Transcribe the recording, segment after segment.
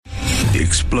the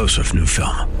explosive new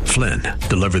film, Flynn,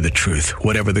 Deliver the Truth,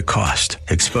 Whatever the Cost,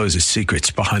 exposes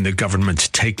secrets behind the government's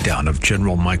takedown of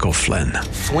General Michael Flynn.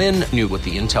 Flynn knew what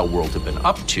the intel world had been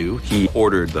up to. He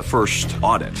ordered the first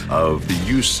audit of the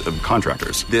use of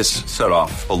contractors. This set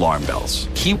off alarm bells.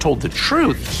 He told the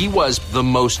truth. He was the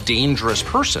most dangerous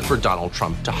person for Donald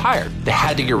Trump to hire. They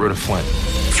had to get rid of Flynn.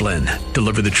 Flynn,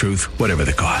 Deliver the Truth, Whatever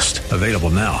the Cost. Available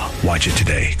now. Watch it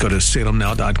today. Go to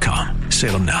salemnow.com.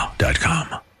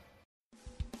 salemnow.com.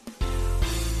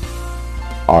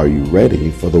 Are you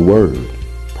ready for the word?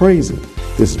 Praise Him.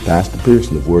 This is Pastor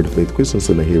Pearson of Word of Faith Christian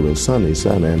Center here in sunny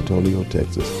San Antonio,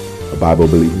 Texas. A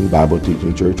Bible-believing,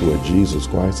 Bible-teaching church where Jesus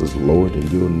Christ is Lord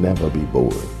and you'll never be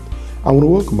bored. I want to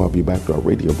welcome all of you back to our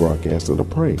radio broadcast, and I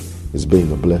pray it's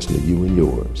being a blessing to you and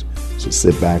yours. So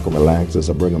sit back and relax as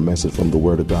I bring a message from the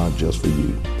Word of God just for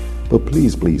you. But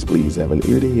please, please, please have an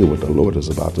ear to hear what the Lord is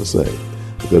about to say.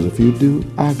 Because if you do,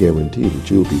 I guarantee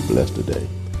that you'll be blessed today.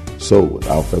 So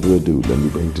without further ado, let me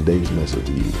bring today's message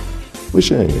to you. We're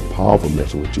sharing a powerful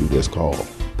message with you that's called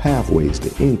Pathways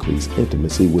to Increase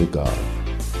Intimacy with God.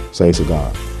 Saints of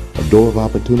God, a door of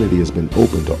opportunity has been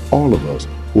opened to all of us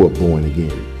who are born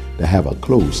again to have a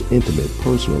close, intimate,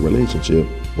 personal relationship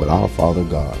with our Father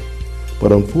God.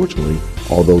 But unfortunately,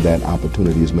 although that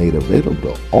opportunity is made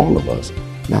available to all of us,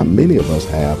 not many of us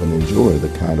have and enjoy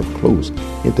the kind of close,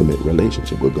 intimate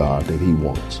relationship with God that He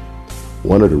wants.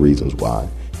 One of the reasons why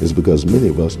is because many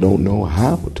of us don't know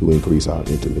how to increase our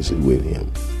intimacy with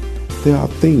Him. There are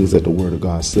things that the Word of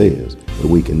God says that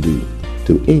we can do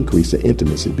to increase the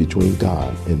intimacy between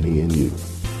God and me and you.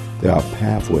 There are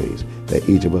pathways that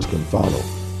each of us can follow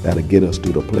that'll get us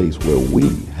to the place where we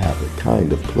have the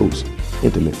kind of close,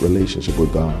 intimate relationship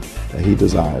with God that He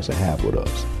desires to have with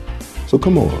us. So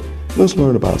come on, let's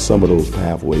learn about some of those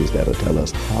pathways that'll tell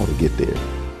us how to get there.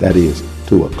 That is,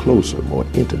 to a closer, more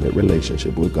intimate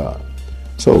relationship with God.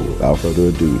 So, without further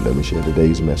ado, let me share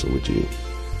today's message with you.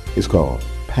 It's called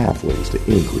Pathways to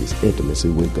Increase Intimacy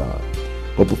with God.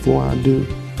 But before I do,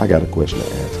 I got a question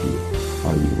to ask you.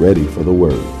 Are you ready for the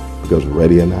word? Because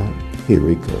ready or not, here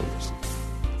it comes.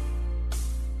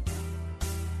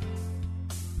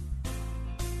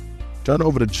 Turn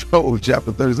over to Job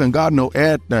chapter 37. God know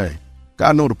everything.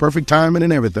 God know the perfect timing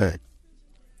and everything.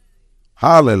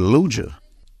 Hallelujah.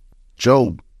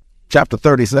 Job chapter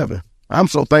 37. I'm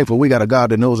so thankful we got a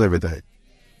God that knows everything,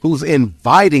 who's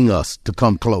inviting us to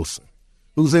come closer,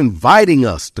 who's inviting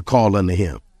us to call unto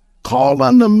Him. Call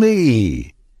unto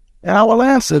me, and I will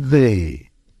answer thee,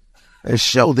 and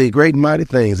show thee great and mighty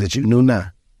things that you knew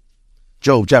not.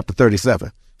 Job chapter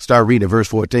 37. Start reading verse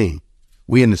 14.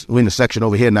 We in the section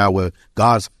over here now where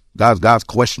God's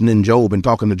questioning Job and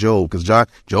talking to Job, because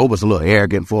Job was a little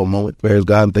arrogant for a moment. Praise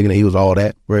God, and thinking that he was all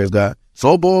that. Praise God.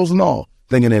 Soul boils and all.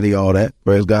 Thinking that he all that,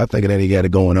 praise God, thinking that he got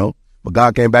it going on. But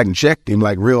God came back and checked him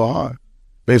like real hard.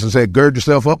 Basically said, gird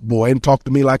yourself up, boy, and talk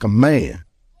to me like a man.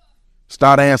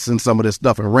 Start answering some of this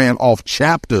stuff and ran off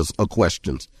chapters of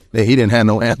questions that he didn't have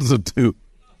no answer to.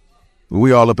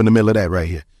 We all up in the middle of that right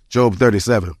here. Job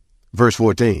 37, verse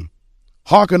 14.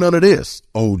 Hearken unto this,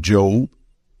 O Job.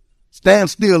 Stand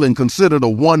still and consider the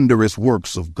wondrous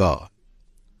works of God.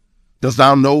 Dost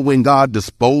thou know when God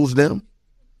disposed them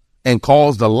and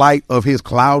caused the light of His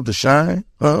cloud to shine?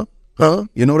 Huh?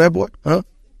 You know that, boy? Huh?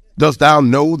 Dost thou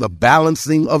know the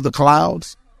balancing of the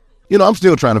clouds? You know, I'm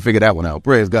still trying to figure that one out.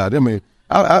 Praise God. I mean,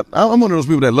 I'm one of those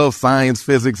people that love science,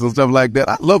 physics, and stuff like that.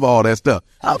 I love all that stuff.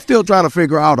 I'm still trying to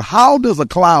figure out, how does a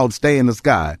cloud stay in the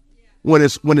sky when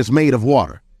it's made of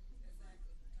water?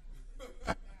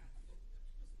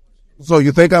 So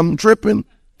you think I'm tripping?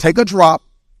 Take a drop,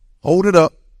 hold it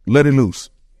up, let it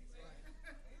loose.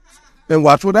 And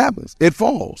watch what happens. It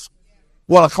falls.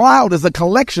 Well, a cloud is a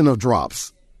collection of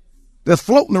drops that's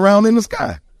floating around in the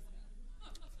sky.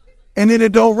 And then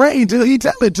it don't rain till He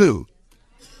tell it to.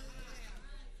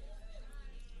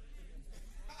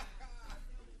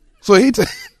 So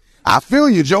I feel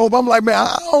you, Job. I'm like, man,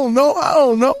 I don't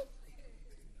know.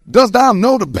 Dost thou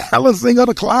know the balancing of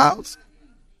the clouds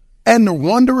and the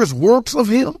wondrous works of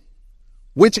Him,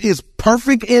 which is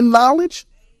perfect in knowledge?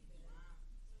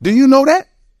 Do you know that?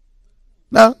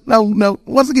 Now,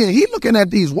 once again, He's looking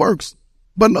at these works,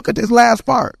 but look at this last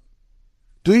part.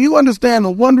 Do you understand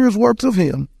the wondrous works of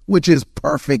Him, which is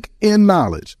perfect in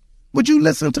knowledge? Would you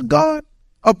listen to God?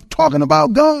 Talking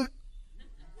about God?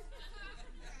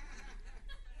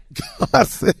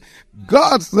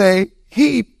 God say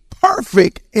He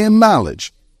perfect in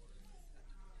knowledge.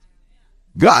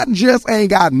 God just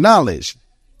ain't got knowledge.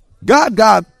 God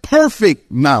got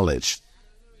perfect knowledge.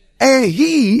 And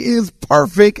He is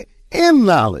perfect in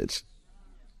knowledge.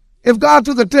 If God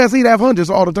took a test, He'd have hundreds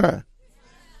all the time.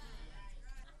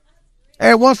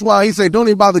 And once in a while, he said, don't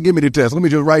even bother to give me the test. Let me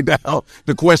just write down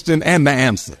the question and the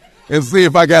answer and see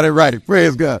if I got it right.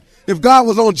 Praise God. If God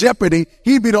was on Jeopardy,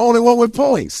 he'd be the only one with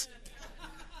points.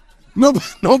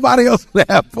 Nobody else would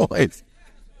have points.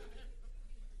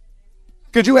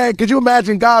 Could you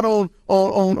imagine God on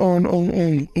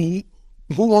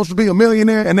Who Wants to Be a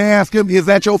Millionaire, and they ask him, is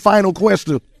that your final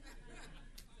question?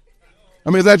 I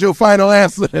mean, is that your final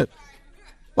answer?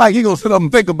 Like, he gonna sit up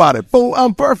and think about it. Fool,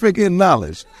 I'm perfect in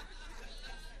knowledge.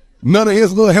 None of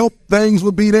his little help things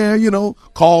would be there,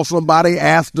 call somebody,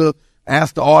 ask the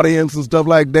audience and stuff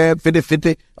like that,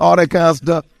 50-50, all that kind of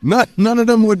stuff. None of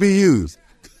them would be used.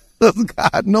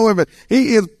 God knows everything.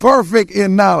 He is perfect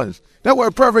in knowledge. That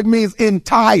word perfect means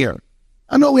entire.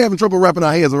 I know we're having trouble wrapping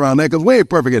our heads around that because we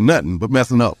ain't perfect in nothing but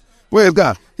messing up. Where's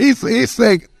God? He's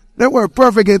saying that word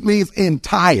perfect, it means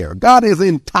entire. God is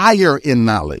entire in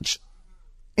knowledge.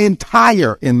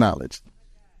 Entire in knowledge.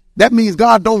 That means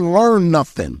God don't learn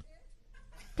nothing.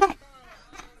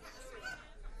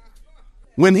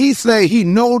 When he say he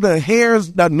know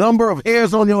the number of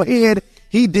hairs on your head,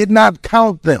 he did not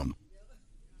count them.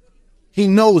 He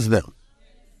knows them.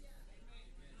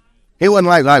 He wasn't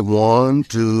like 1,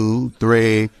 2,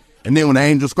 3. And then when the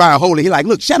angels cry holy, he like,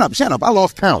 look, shut up. I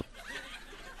lost count.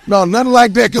 No, nothing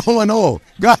like that going on.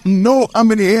 God know how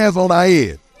many hairs on our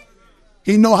head.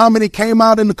 He know how many came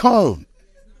out in the comb.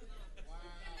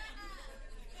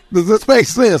 Does this make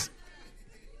sense?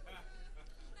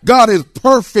 God is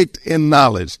perfect in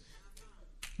knowledge.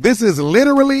 This is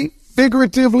literally,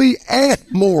 figuratively, and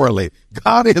morally.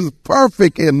 God is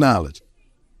perfect in knowledge.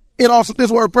 This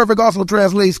word perfect also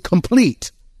translates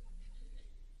complete,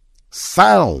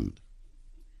 sound,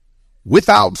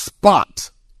 without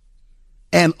spot,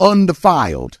 and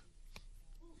undefiled,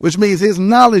 which means his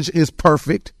knowledge is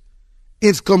perfect.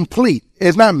 It's complete.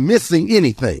 It's not missing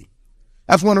anything.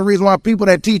 That's one of the reasons why people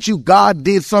that teach you God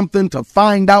did something to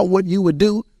find out what you would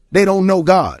do, they don't know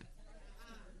God.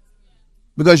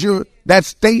 Because that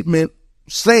statement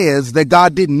says that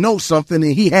God didn't know something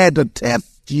and he had to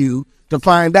test you to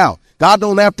find out. God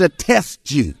don't have to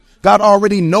test you. God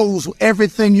already knows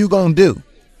everything you're going to do.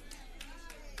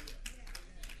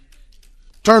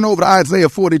 Turn over to Isaiah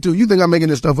 42. You think I'm making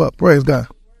this stuff up? Praise God.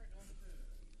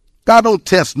 God don't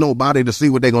test nobody to see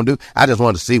what they're going to do. I just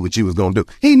wanted to see what you was going to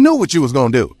do. He knew what you was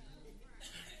going to do.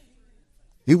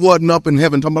 He wasn't up in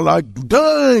heaven talking about like,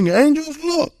 dang, angels,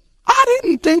 look. I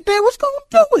didn't think they was going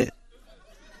to do it.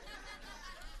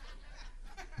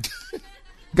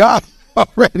 God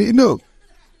already knew.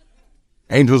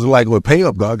 Angels are like, well, pay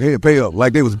up, God. Hey, pay up.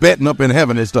 Like they was betting up in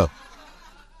heaven and stuff.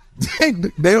 They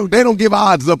don't give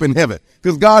odds up in heaven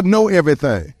because God know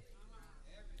everything.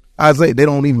 Isaiah, they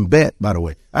don't even bet, by the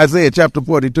way. Isaiah chapter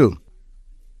 42.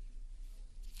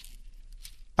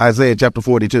 Isaiah chapter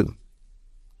 42.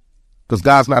 Because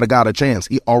God's not a God of chance.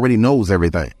 He already knows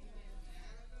everything.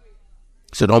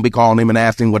 So don't be calling him and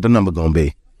asking what the number going to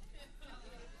be.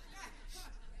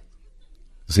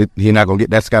 He's not going to get,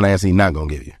 that's the kind of answer he's not going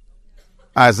to give you.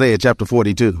 Isaiah chapter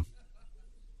 42,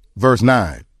 verse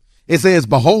 9. It says,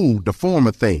 behold, the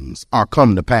former things are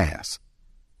come to pass,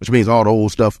 which means all the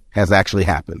old stuff has actually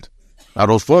happened. Now,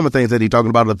 those former things that he's talking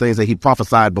about are the things that he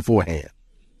prophesied beforehand,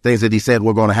 things that he said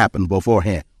were going to happen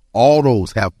beforehand. All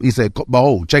those have, he said,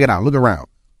 behold, check it out, look around.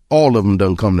 All of them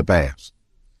done come to pass.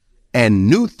 And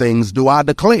new things do I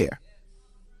declare,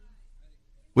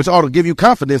 which ought to give you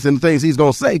confidence in the things he's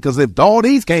going to say, because if all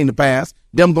these came to pass,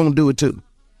 them going to do it too.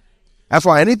 That's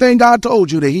why anything God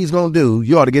told you that he's going to do,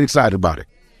 you ought to get excited about it.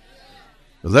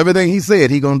 Because everything he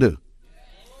said, he's going to do.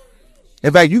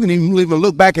 In fact, you can even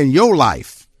look back in your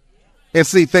life and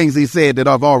see things he said that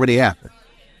have already happened.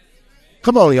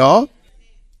 Come on, y'all.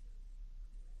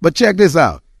 But check this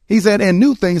out. He said, and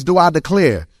new things do I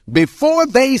declare. Before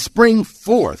they spring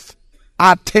forth,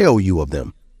 I tell you of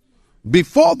them.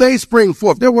 Before they spring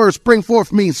forth, their word spring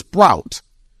forth means sprout.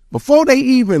 Before they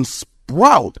even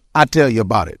sprout, I tell you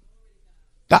about it.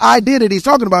 The idea that he's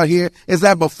talking about here is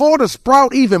that before the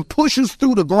sprout even pushes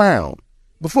through the ground,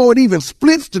 before it even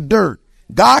splits the dirt,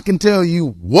 God can tell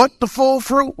you what the full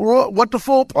fruit, what the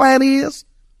full plant is,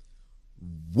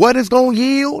 what it's going to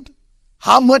yield,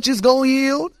 how much it's going to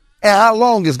yield, and how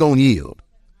long it's going to yield.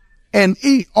 And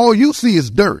all you see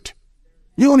is dirt.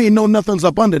 You don't even know nothing's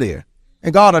up under there.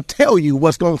 And God will tell you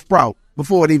what's going to sprout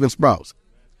before it even sprouts.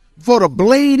 Before the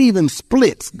blade even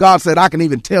splits, God said, I can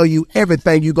even tell you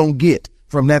everything you're going to get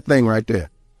from that thing right there.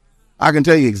 I can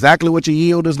tell you exactly what your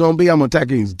yield is going to be. I'm going to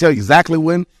tell you exactly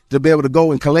when to be able to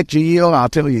go and collect your yield. I'll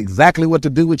tell you exactly what to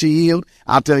do with your yield.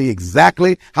 I'll tell you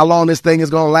exactly how long this thing is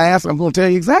going to last. I'm going to tell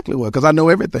you exactly what, because I know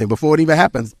everything. Before it even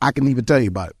happens, I can even tell you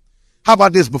about it. How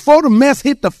about this? Before the mess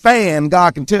hit the fan,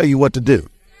 God can tell you what to do.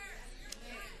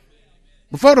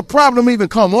 Before the problem even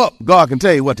come up, God can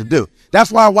tell you what to do.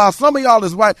 That's why while some of y'all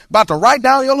is about to write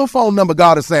down your little phone number,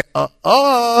 God is saying,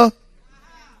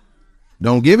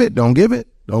 don't give it, don't give it,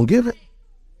 don't give it.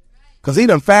 Because he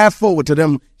done fast forward to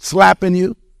them slapping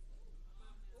you,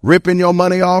 ripping your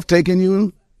money off, taking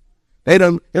you. They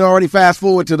already fast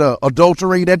forward to the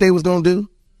adultery that they was going to do.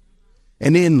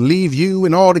 And then leave you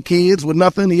and all the kids with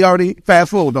nothing. He already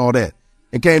fast forward all that.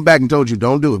 And came back and told you,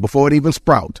 don't do it. Before it even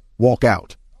sprout, walk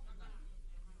out.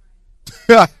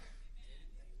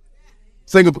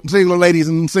 Single ladies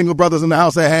and single brothers in the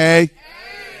house say, hey,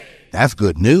 that's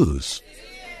good news.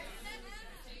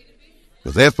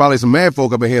 Because there's probably some mad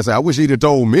folk up in here say, I wish he'd have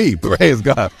told me. Praise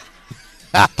God.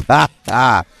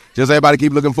 Just everybody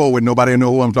keep looking forward. Nobody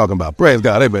know who I'm talking about. Praise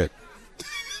God. Amen.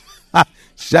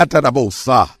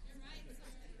 Shatadabosa.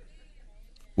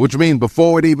 Which means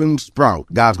before it even sprout,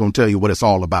 God's going to tell you what it's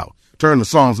all about. Turn to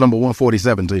Psalms number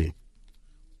 147 to you.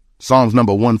 Psalms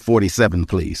number 147,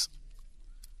 please.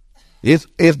 If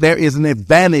there is an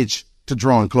advantage to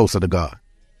drawing closer to God.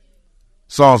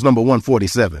 Psalms number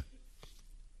 147.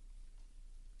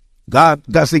 God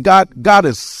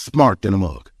is smart than a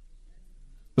mug.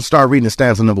 Let's start reading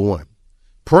stanza number 1.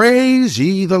 Praise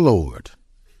ye the Lord,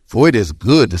 for it is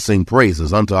good to sing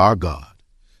praises unto our God.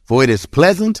 For it is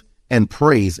pleasant, and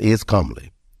praise is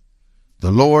comely.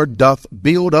 The Lord doth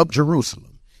build up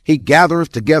Jerusalem. He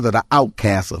gathereth together the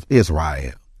outcasts of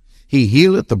Israel. He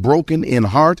healeth the broken in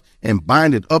heart, and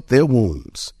bindeth up their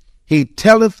wounds. He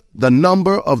telleth the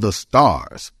number of the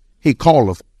stars. He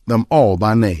calleth them all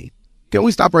by name. Can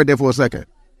we stop right there for a second?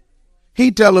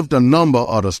 He telleth the number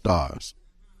of the stars.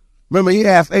 Remember, he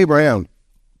asked Abraham,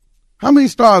 how many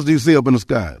stars do you see up in the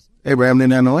skies? Abraham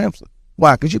didn't have no answer.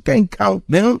 Why? Because you can't count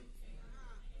them.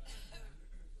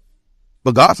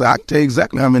 But God said, I can tell you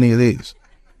exactly how many it is.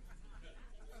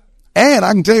 And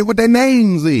I can tell you what their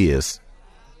names is.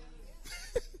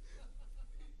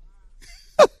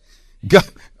 God,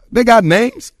 they got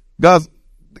names?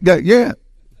 Yeah.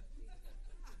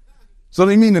 So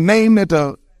they mean the name that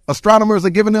the astronomers are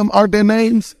giving them aren't their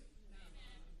names?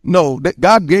 No,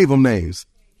 God gave them names.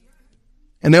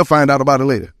 And they'll find out about it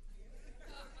later.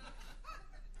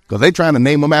 Because they trying to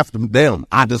name them after them.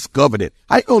 I discovered it.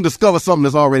 How you going to discover something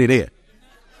that's already there?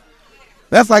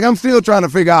 That's like I'm still trying to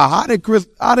figure out how did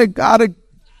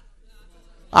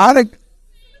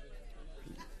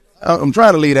I'm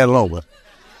trying to leave that alone.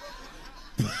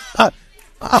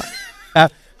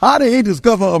 How did he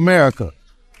discover America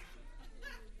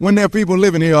when there are people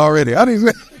living here already? How did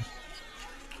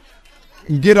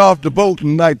he get off the boat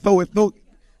and like throw it?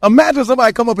 Imagine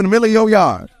somebody come up in the middle of your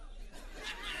yard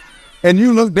and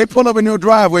they pull up in your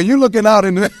driveway and you're looking out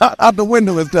out the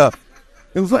window and stuff.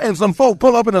 And some folk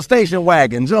pull up in a station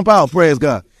wagon, jump out, praise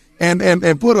God, and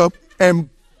put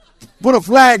a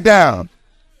flag down,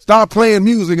 start playing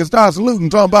music and start saluting,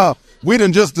 talking about we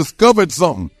done just discovered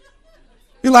something.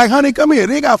 You're like, honey, come here.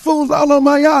 They got fools all on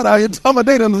my yard out here talking about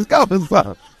they done discovered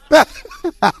something.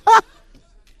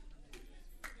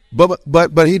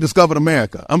 But he discovered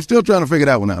America. I'm still trying to figure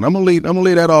that one out. I'm gonna leave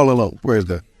that all alone. Praise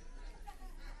God.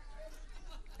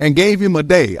 And gave him a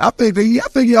day. I think he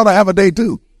ought to have a day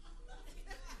too.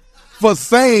 For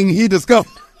saying he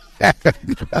discovered.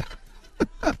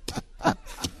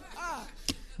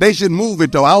 They should move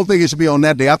it though. I don't think it should be on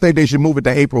that day. I think they should move it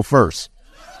to April 1st.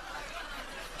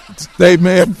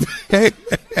 Amen.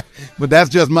 But that's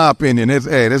just my opinion. That's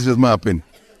just my opinion.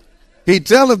 He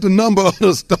telleth the number of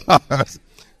the stars.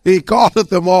 He calleth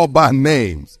them all by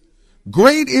names.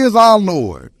 Great is our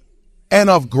Lord, and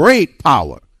of great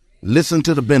power. Listen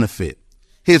to the benefit.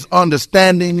 His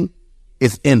understanding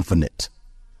is infinite.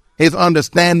 His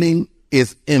understanding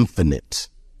is infinite.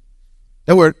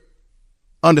 That word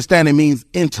understanding means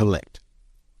intellect.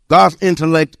 God's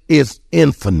intellect is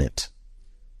infinite.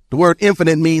 The word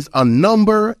infinite means a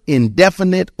number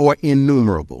indefinite or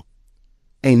innumerable.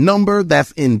 A number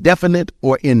that's indefinite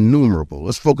or innumerable.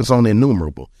 Let's focus on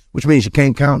innumerable, which means you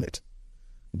can't count it.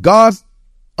 God's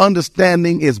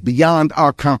understanding is beyond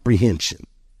our comprehension.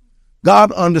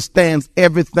 God understands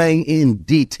everything in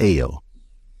detail,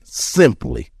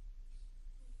 simply.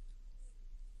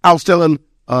 I was telling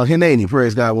Hineni,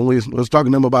 praise God, when we was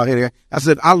talking to him about it, I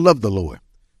said, I love the Lord.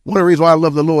 One of the reasons why I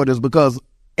love the Lord is because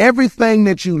everything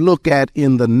that you look at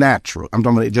in the natural, I'm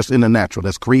talking about just in the natural,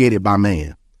 that's created by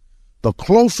man, the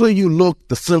closer you look,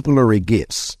 the simpler it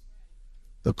gets.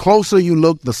 The closer you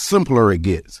look, the simpler it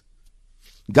gets.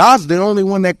 God's the only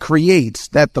one that creates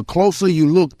that the closer you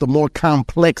look, the more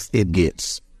complex it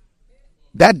gets.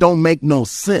 That don't make no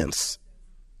sense.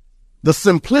 The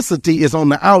simplicity is on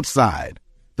the outside.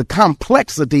 The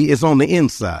complexity is on the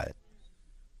inside.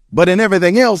 But in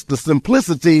everything else, the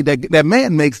simplicity that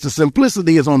man makes, the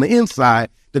simplicity is on the inside.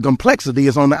 The complexity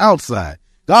is on the outside.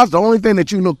 God's the only thing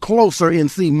that you look closer and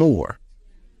see more.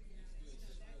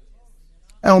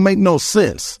 That don't make no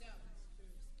sense.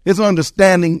 His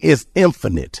understanding is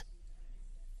infinite.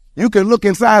 You can look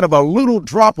inside of a little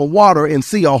drop of water and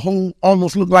see a whole,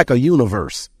 almost look like a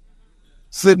universe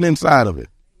sitting inside of it.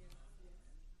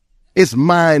 It's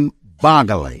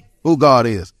mind-boggling who God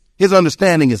is. His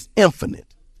understanding is infinite.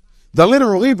 The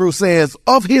literal Hebrew says,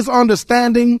 of his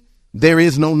understanding, there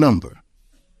is no number.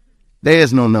 There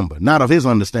is no number. Not of his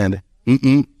understanding.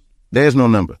 There is no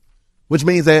number. Which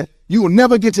means that you will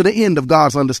never get to the end of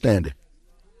God's understanding.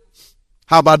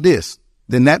 How about this?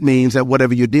 Then that means that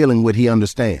whatever you're dealing with, he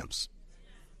understands.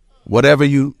 Whatever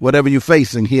you're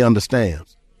facing, he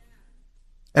understands.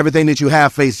 Everything that you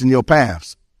have faced in your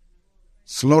paths.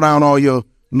 Slow down all your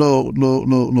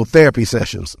little therapy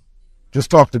sessions.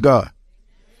 Just talk to God.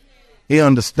 He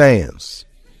understands.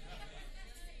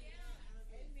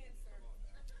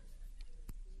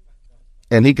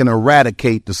 And he can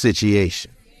eradicate the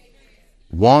situation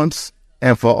once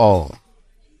and for all.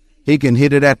 He can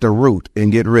hit it at the root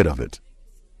and get rid of it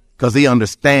because he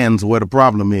understands where the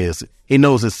problem is. He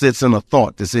knows it sits in a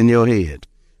thought that's in your head,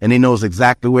 and he knows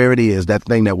exactly where it is, that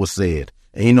thing that was said.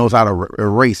 And he knows how to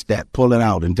erase that, pull it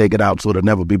out, and take it out so it'll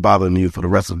never be bothering you for the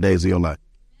rest of the days of your life.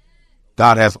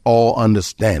 God has all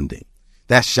understanding.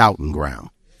 That's shouting ground.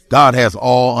 God has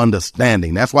all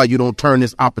understanding. That's why you don't turn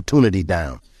this opportunity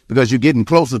down, because you're getting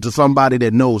closer to somebody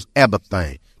that knows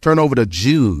everything. Turn over to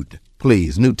Jude,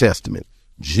 please, New Testament.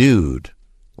 Jude,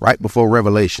 right before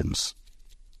Revelations.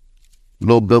 A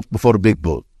little book before the big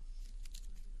book.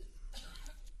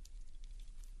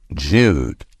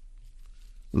 Jude.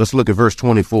 Let's look at verse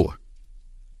 24.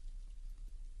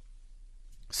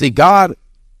 See, God,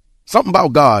 something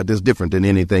about God is different than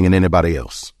anything and anybody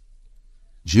else.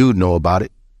 Jude know about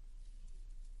it.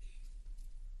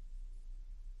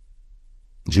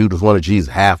 Jude was one of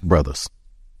Jesus' half brothers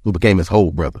who became his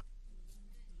whole brother.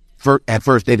 At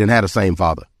first, they didn't have the same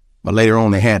father, but later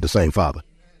on, they had the same father.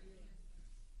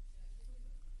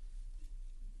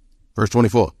 Verse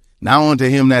 24, now unto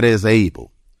him that is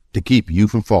able to keep you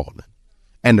from falling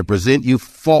and to present you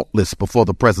faultless before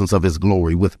the presence of his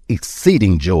glory with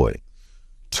exceeding joy,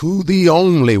 to the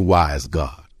only wise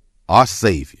God, our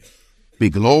Savior, be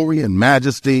glory and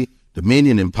majesty,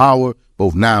 dominion and power,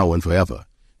 both now and forever.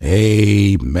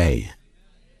 Amen.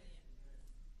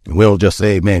 And we don't just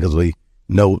say amen because we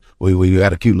know, we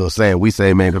had a cute little saying. We say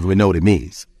amen because we know what it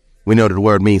means. We know that the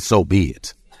word means so be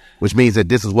it, which means that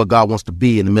this is what God wants to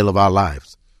be in the middle of our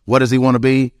lives. What does he want to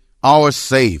be? Our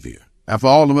Savior. And for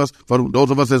all of us, for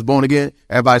those of us that's born again,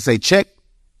 everybody say check.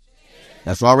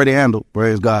 That's already handled.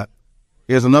 Praise God.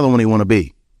 Here's another one he want to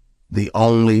be. The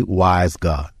only wise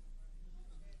God.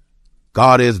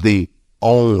 God is the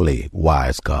only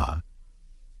wise God.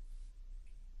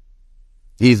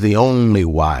 He's the only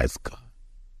wise God.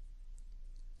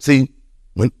 See,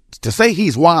 to say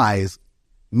he's wise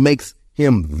makes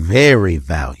him very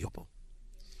valuable,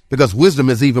 because wisdom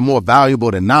is even more valuable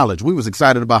than knowledge. We was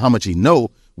excited about how much he know.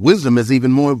 Wisdom is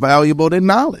even more valuable than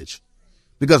knowledge,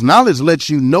 because knowledge lets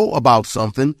you know about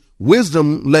something.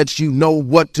 Wisdom lets you know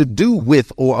what to do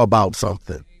with or about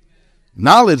something.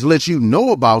 Knowledge lets you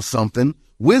know about something.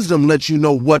 Wisdom lets you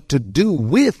know what to do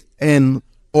with and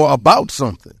or about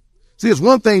something. See, it's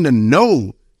one thing to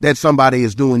know that somebody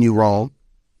is doing you wrong,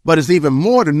 but it's even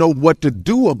more to know what to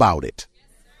do about it.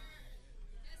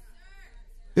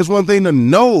 It's one thing to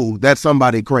know that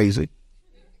somebody crazy,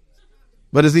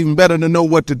 but it's even better to know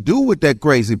what to do with that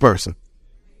crazy person.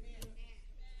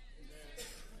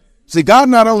 See, God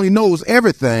not only knows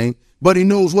everything, but he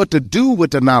knows what to do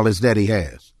with the knowledge that he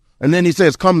has. And then he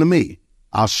says, come to me.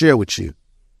 I'll share with you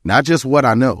not just what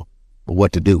I know, but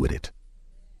what to do with it.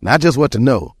 Not just what to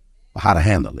know, but how to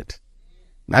handle it.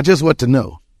 Not just what to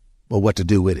know, but what to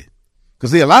do with it.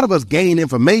 Because see, a lot of us gain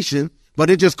information, but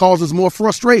it just causes more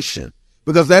frustration,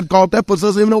 because that puts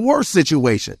us in a worse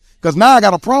situation. Because now I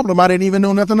got a problem I didn't even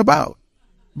know nothing about,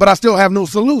 but I still have no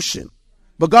solution.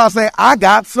 But God say, I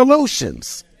got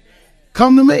solutions.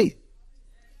 Come to me.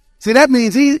 See, that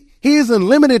means he isn't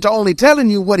limited to only telling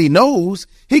you what he knows.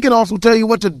 He can also tell you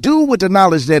what to do with the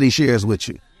knowledge that he shares with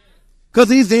you, because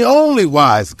he's the only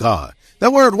wise God.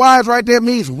 That word wise right there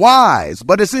means wise,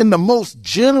 but it's in the most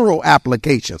general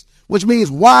applications, which means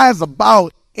wise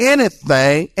about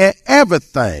anything and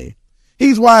everything.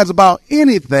 He's wise about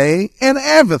anything and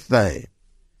everything.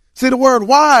 See, the word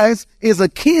wise is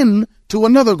akin to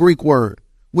another Greek word,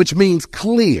 which means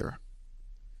clear.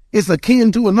 It's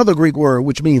akin to another Greek word,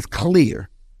 which means clear.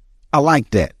 I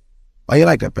like that. Why you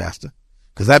like that, Pastor?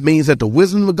 Because that means that the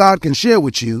wisdom of God can share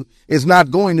with you is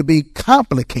not going to be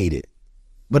complicated,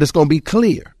 but it's going to be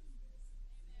clear.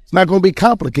 It's not going to be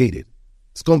complicated.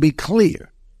 It's going to be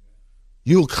clear.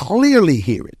 You'll clearly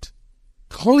hear it,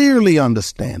 clearly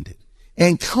understand it,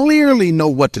 and clearly know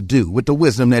what to do with the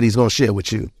wisdom that he's going to share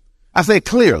with you. I say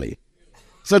clearly.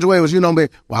 Such a way as, well,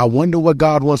 I wonder what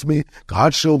God wants me.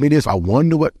 God showed me this. I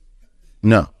wonder what.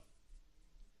 No.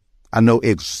 I know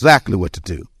exactly what to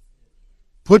do.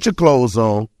 Put your clothes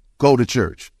on, go to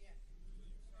church.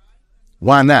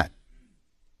 Why not?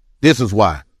 This is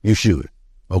why you should.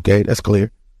 Okay, that's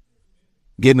clear.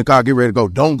 Get in the car, get ready to go.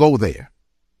 Don't go there.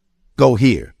 Go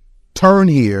here. Turn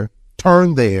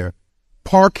there,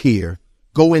 park here,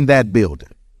 go in that building.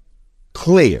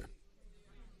 Clear.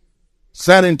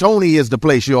 San Antonio is the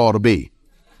place you ought to be.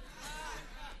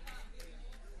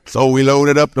 So we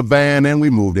loaded up the van and we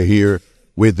moved to here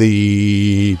with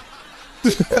the...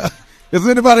 Is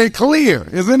anybody clear?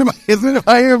 Is anybody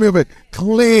hearing me?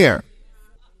 Clear.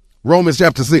 Romans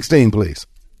chapter 16, please.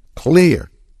 Clear.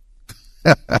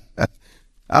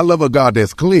 I love a God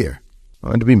that's clear. I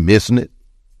want to be missing it,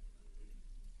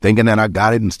 thinking that I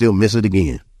got it and still miss it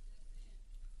again.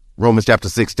 Romans chapter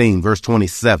 16, verse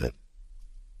 27.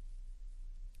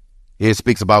 Here it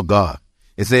speaks about God.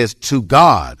 It says, to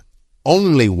God,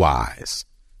 only wise,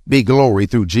 be glory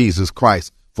through Jesus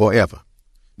Christ forever.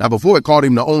 Now, before it called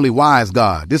him the only wise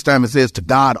God, this time it says to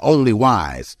God, only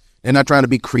wise. They're not trying to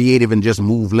be creative and just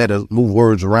move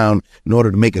words around in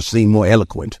order to make it seem more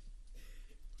eloquent.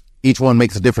 Each one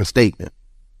makes a different statement.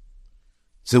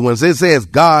 So when it says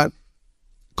God,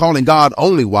 calling God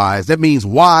only wise, that means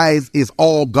wise is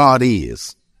all God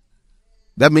is.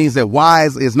 That means that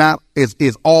wise is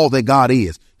all that God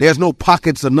is. There's no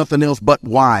pockets of nothing else but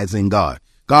wise in God.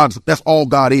 That's all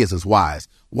God is wise.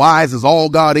 Wise is all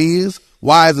God is.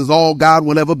 Wise is all God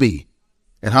will ever be.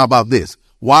 And how about this?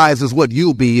 Wise is what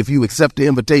you'll be if you accept the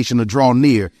invitation to draw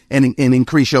near and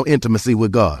increase your intimacy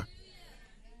with God.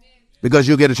 Because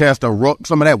you'll get a chance to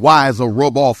some of that wise will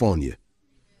rub off on you.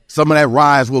 Some of that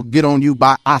wise will get on you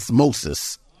by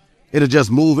osmosis. It'll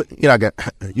just move. I got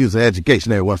use the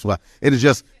education every once in a while. It'll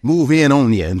just move in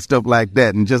on you and stuff like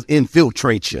that and just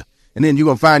infiltrate you. And then you're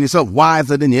going to find yourself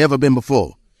wiser than you ever been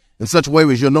before. In such a way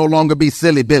as you'll no longer be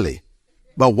silly Billy,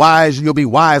 but wise, you'll be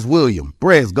wise William.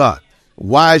 Praise God.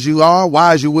 Wise you are,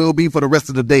 wise you will be for the rest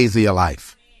of the days of your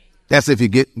life. That's if you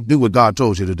do what God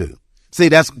told you to do. See,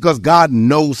 that's because God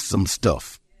knows some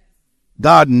stuff.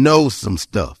 God knows some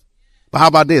stuff. But how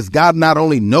about this? God not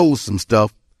only knows some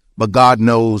stuff, but God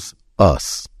knows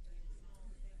us.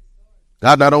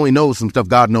 God not only knows some stuff,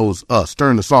 God knows us.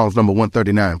 Turn to Psalms number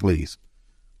 139, please.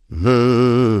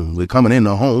 We're coming in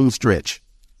the home stretch.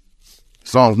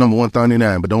 Psalms number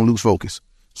 139, but don't lose focus.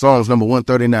 Psalms number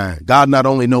 139. God not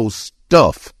only knows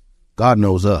stuff, God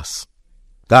knows us.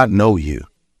 God know you.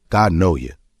 God know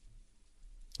you.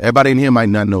 Everybody in here might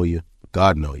not know you, but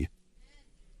God know you.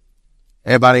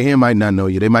 Everybody here might not know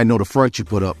you. They might know the front you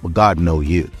put up, but God know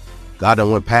you. God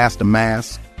done went past the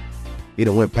mask. He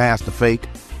done went past the fake.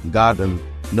 God done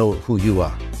know who you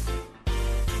are.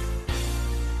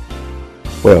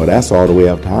 Well, that's all the way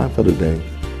I have time for today.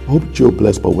 I hope that you're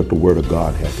blessed by what the Word of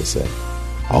God had to say.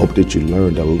 I hope that you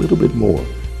learned a little bit more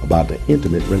about the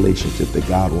intimate relationship that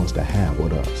God wants to have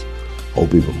with us.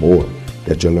 Hope even more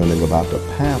that you're learning about the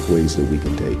pathways that we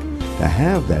can take to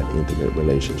have that intimate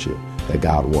relationship that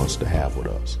God wants to have with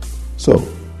us. So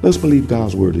let's believe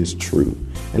God's Word is true,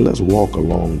 and let's walk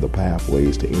along the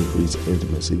pathways to increase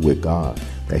intimacy with God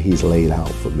that He's laid out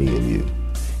for me and you.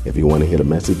 If you want to hear the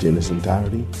message in its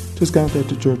entirety, just contact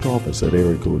the church office at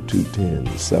area code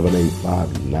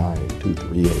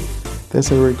 210-785-9238.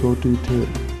 That's area code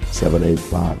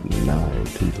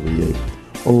 210-785-9238.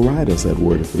 Or write us at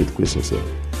Word of Faith Christian Center,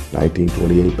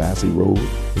 1928 Bassey Road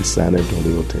in San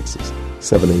Antonio, Texas,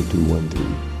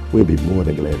 78213. We'll be more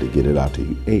than glad to get it out to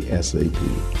you ASAP.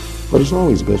 But it's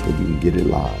always best when you can get it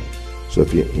live. So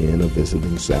if you're in or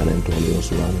visiting San Antonio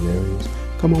surrounding areas,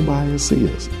 come on by and see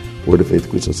us. Word of Faith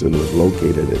Christian Center is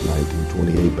located at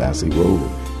 1928 Bassey Road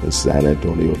in San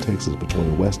Antonio, Texas,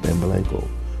 between West and Blanco.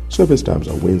 Service times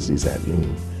are Wednesdays at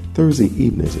noon, Thursday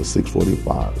evenings at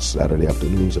 6:45, Saturday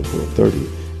afternoons at 4:30,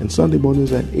 and Sunday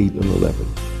mornings at 8 and 11.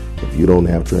 If you don't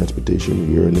have transportation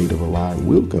and you're in need of a ride,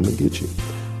 we'll come and get you.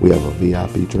 We have a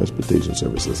VIP transportation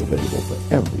service that's available for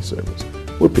every service.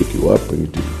 We'll pick you up, bring you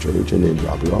to the church, and then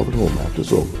drop you off at home after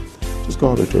it's over. Just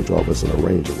call the church office and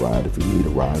arrange a ride. If you need a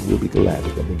ride, we'll be glad to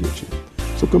come and get you.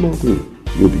 So come on through.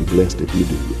 You'll be blessed if you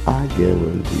do. I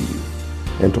guarantee you.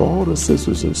 And to all the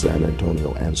sisters in San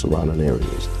Antonio and surrounding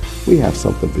areas, we have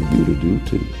something for you to do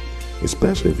too,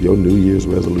 especially if your New Year's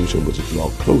resolution was to draw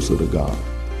closer to God.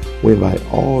 We invite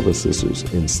all the sisters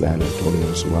in San Antonio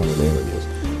and surrounding areas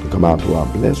to come out to our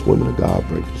Blessed Women of God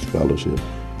Breakfast Fellowship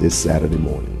this Saturday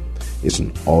morning. It's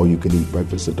an all-you-can-eat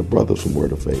breakfast that the brothers from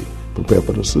Word of Faith prepare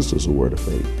for the sisters of Word of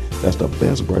Faith. That's the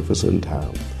best breakfast in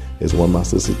town. It's one of my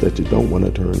sisters that you don't want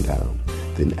to turn down.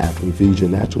 Then after we feed you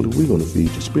naturally, we're going to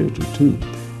feed you spiritually too,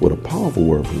 with a powerful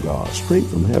word from God, straight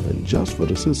from heaven, just for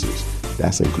the sisters.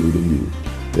 That's including you.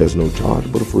 There's no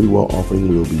charge, but a free will offering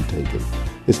will be taken.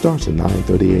 It starts at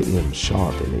 9:30 a.m.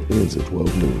 sharp and it ends at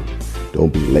 12 noon.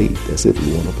 Don't be late. That's if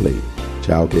you want to play.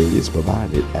 Childcare is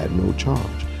provided at no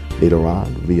charge. Later on,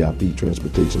 VIP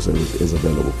transportation service is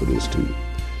available for this too.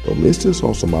 Don't miss this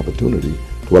awesome opportunity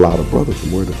to allow the brothers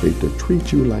from Word of Faith to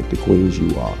treat you like the queens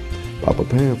you are by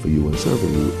preparing for you and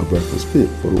serving you a breakfast fit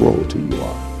for the royalty you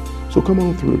are. So come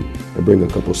on through and bring a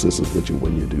couple sisters with you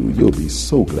when you do. You'll be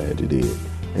so glad you did,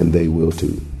 and they will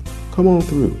too. Come on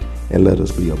through and let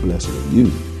us be a blessing to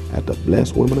you at the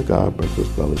Blessed Women of God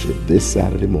Breakfast Fellowship this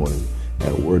Saturday morning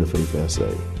at Word of Faith SA.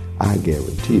 I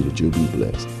guarantee that you'll be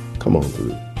blessed. Come on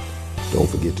through. Don't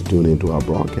forget to tune into our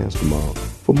broadcast tomorrow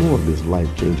for more of this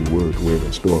life-changing word we have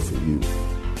in store for you.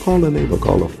 Call a neighbor,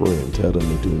 call a friend, tell them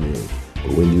to tune in.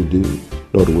 But when you do,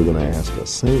 know that we're going to ask the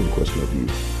same question of you.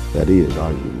 That is,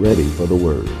 are you ready for the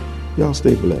word? Y'all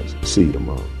stay blessed. See you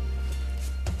tomorrow.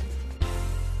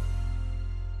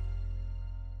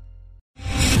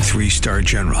 Three-star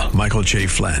General Michael J.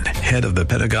 Flynn, head of the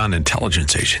Pentagon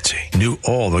Intelligence Agency, knew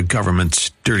all the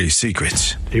government's dirty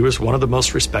secrets. He was one of the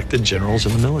most respected generals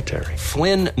in the military.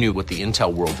 Flynn knew what the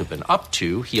intel world had been up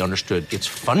to. He understood its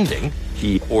funding.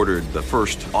 He ordered the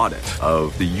first audit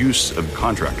of the use of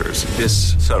contractors.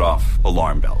 This set off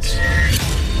alarm bells.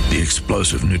 The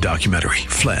explosive new documentary,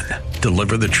 Flynn,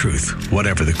 Deliver the Truth,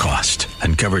 Whatever the Cost,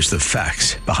 uncovers the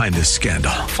facts behind this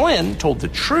scandal. Flynn told the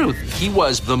truth. He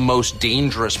was the most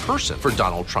dangerous person for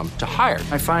Donald Trump to hire.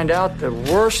 I find out the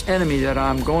worst enemy that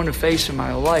I'm going to face in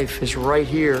my life is right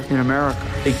here in America.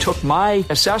 They took my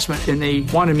assessment and they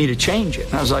wanted me to change it.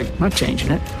 And I was like, I'm not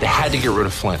changing it. They had to get rid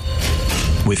of Flynn.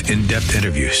 With in-depth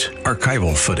interviews,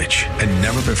 archival footage, and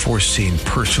never-before-seen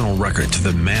personal records of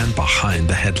the man behind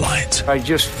the headlines. I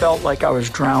just felt like I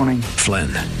was drowning. Flynn,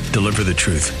 Deliver the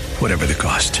Truth, Whatever the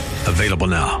Cost. Available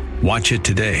now. Watch it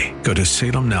today. Go to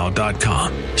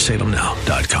salemnow.com.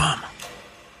 salemnow.com.